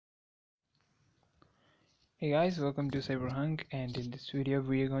Hey guys, welcome to Cyberhunk, and in this video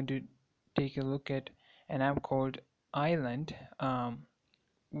we are going to take a look at an app called Island,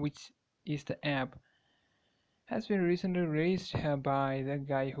 which is the app has been recently released by the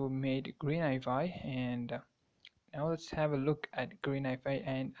guy who made Greenify, and now let's have a look at Greenify.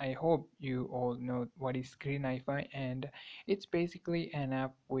 And I hope you all know what is Greenify, and it's basically an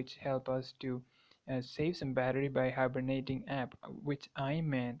app which help us to save some battery by hibernating app, which I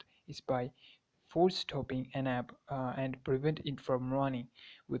meant is by force stopping an app and prevent it from running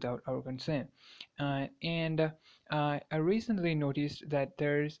without our consent. I recently noticed that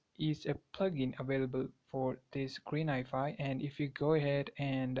there is a plugin available for this Greenify, and if you go ahead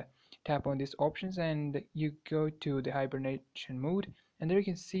and tap on these options and you go to the hibernation mode, and there you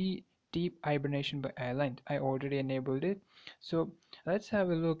can see deep hibernation by Island. I already enabled it, so let's have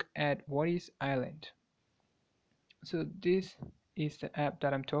a look at what is Island. So this is the app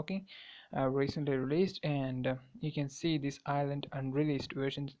that I'm talking, recently released, and you can see this Island unreleased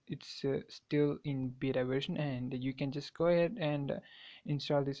version. It's still in beta version, and you can just go ahead and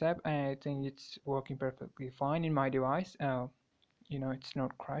install this app. I think it's working perfectly fine in my device. It's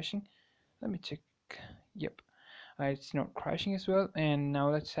not crashing. Let me check. Yep, it's not crashing as well. And now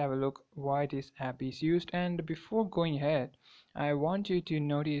let's have a look why this app is used. And before going ahead, I want you to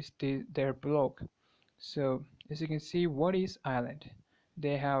notice their blog. So as you can see, what is Island?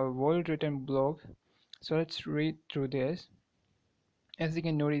 They have a well-written blog. So let's read through this. As you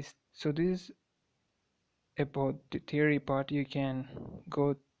can notice, so this is about the theory part. You can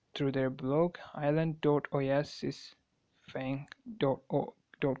go through their blog,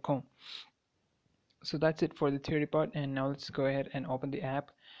 island.oasisfang.com. So that's it for the theory part, and now let's go ahead and open the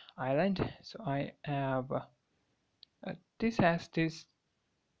app Island. So I have this has this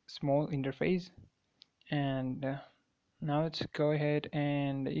small interface, and now let's go ahead,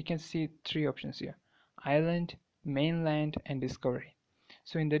 and you can see three options here: Island, Mainland, and Discovery.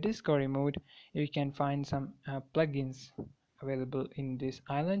 So in the Discovery mode, you can find some plugins available in this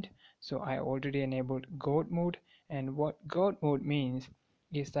Island. So I already enabled God mode, and what God mode means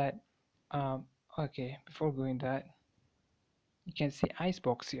is that okay, before going that, you can see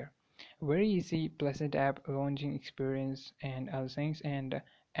Icebox here. Very easy, pleasant app launching experience and other things. And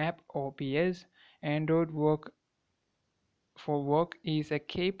app OPS Android work for work is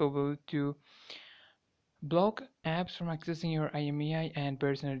capable to block apps from accessing your IMEI and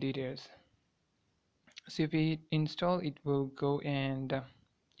personal details. So if we install, it will go and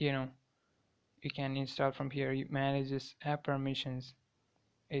you can install from here. You manage this app permissions.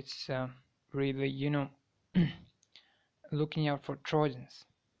 It's really looking out for Trojans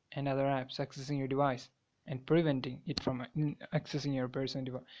and other apps accessing your device and preventing it from accessing your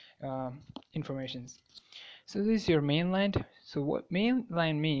personal informations. So this is your mainland. So what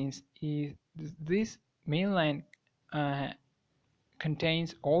mainline means is this mainline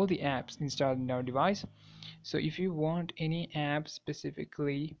contains all the apps installed in our device. So if you want any app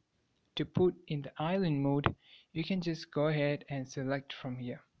specifically to put in the island mode, you can just go ahead and select from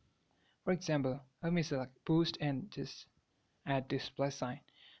here. For example, let me select boost and just add this plus sign.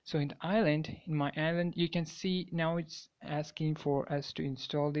 So in the island, in my island, you can see now it's asking for us to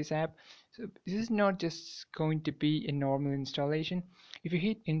install this app. So this is not just going to be a normal installation. If you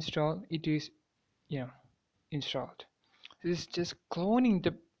hit install, it is installed. This is just cloning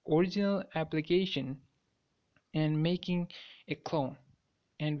the original application and making a clone,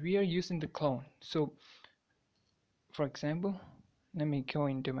 and we are using the clone. So for example, let me go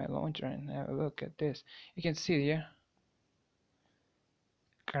into my launcher and have a look at this. You can see here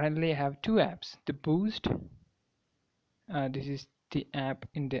currently I have two apps: the boost, this is the app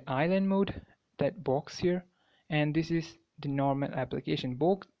in the island mode, that box here, and this is the normal application.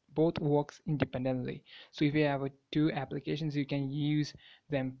 Both works independently. So if you have two applications, you can use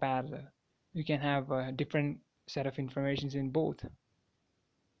them parallel. You can have a different set of informations in both.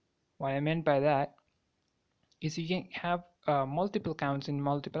 What I meant by that is you can have multiple accounts in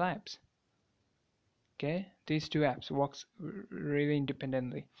multiple apps. Okay, these two apps works really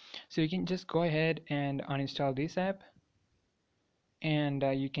independently. So you can just go ahead and uninstall this app, and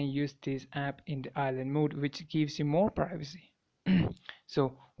you can use this app in the island mode, which gives you more privacy.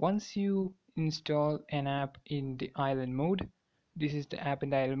 So once you install an app in the island mode, this is the app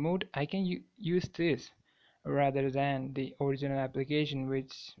in the island mode, I can use this rather than the original application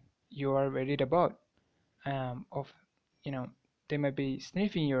which you are worried about of they might be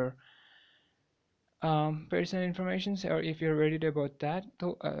sniffing your personal information. Or if you're worried about that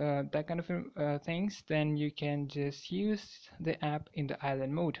that kind of things, then you can just use the app in the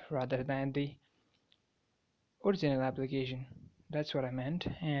island mode rather than the original application. That's what I meant.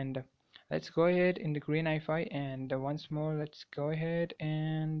 And let's go ahead in the Greenify, and once more let's go ahead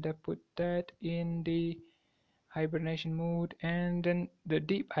and put that in the hibernation mode, and then the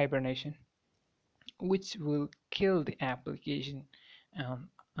deep hibernation, which will kill the application,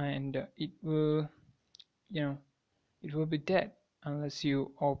 and it will, you know, it will be dead unless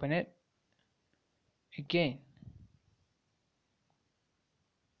you open it again.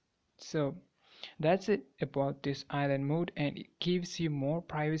 So that's it about this island mode, and it gives you more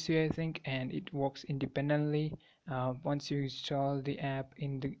privacy, I think, and it works independently. Once you install the app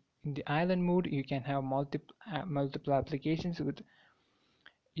in the island mode, you can have multiple applications with,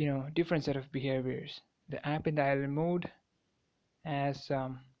 different set of behaviors. The app in the island mode has,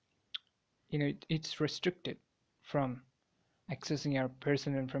 it's restricted from accessing our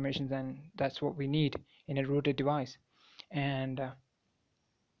personal information, and that's what we need in a rooted device. And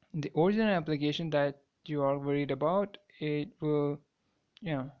the original application that you are worried about, it will,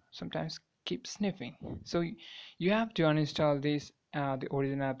 sometimes keep sniffing. So you have to uninstall this, the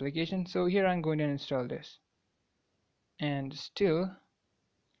original application. So here I'm going to install this, and still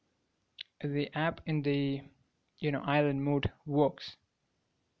the app in the, island mode works.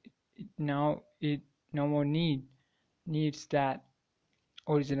 It no more needs that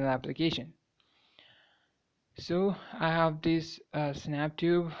original application. So I have this snap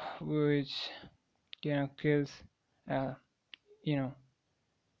tube, which, kills, uh, you know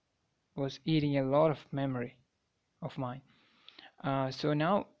was eating a lot of memory of mine. So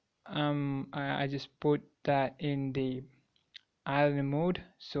now, I just put that in the island mode,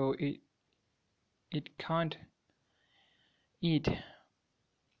 so it can't eat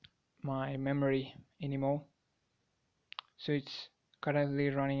my memory anymore. So it's currently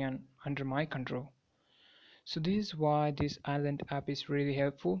running under my control. So this is why this island app is really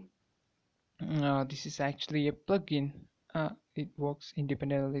helpful. This is actually a plugin. It works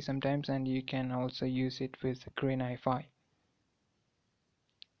independently sometimes, and you can also use it with Greenify.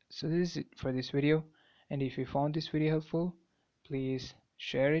 So this is it for this video, and if you found this video helpful, please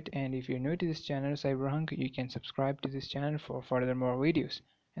share it, and if you're new to this channel, Cyberhunk, you can subscribe to this channel for further more videos.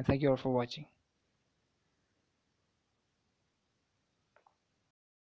 And thank you all for watching.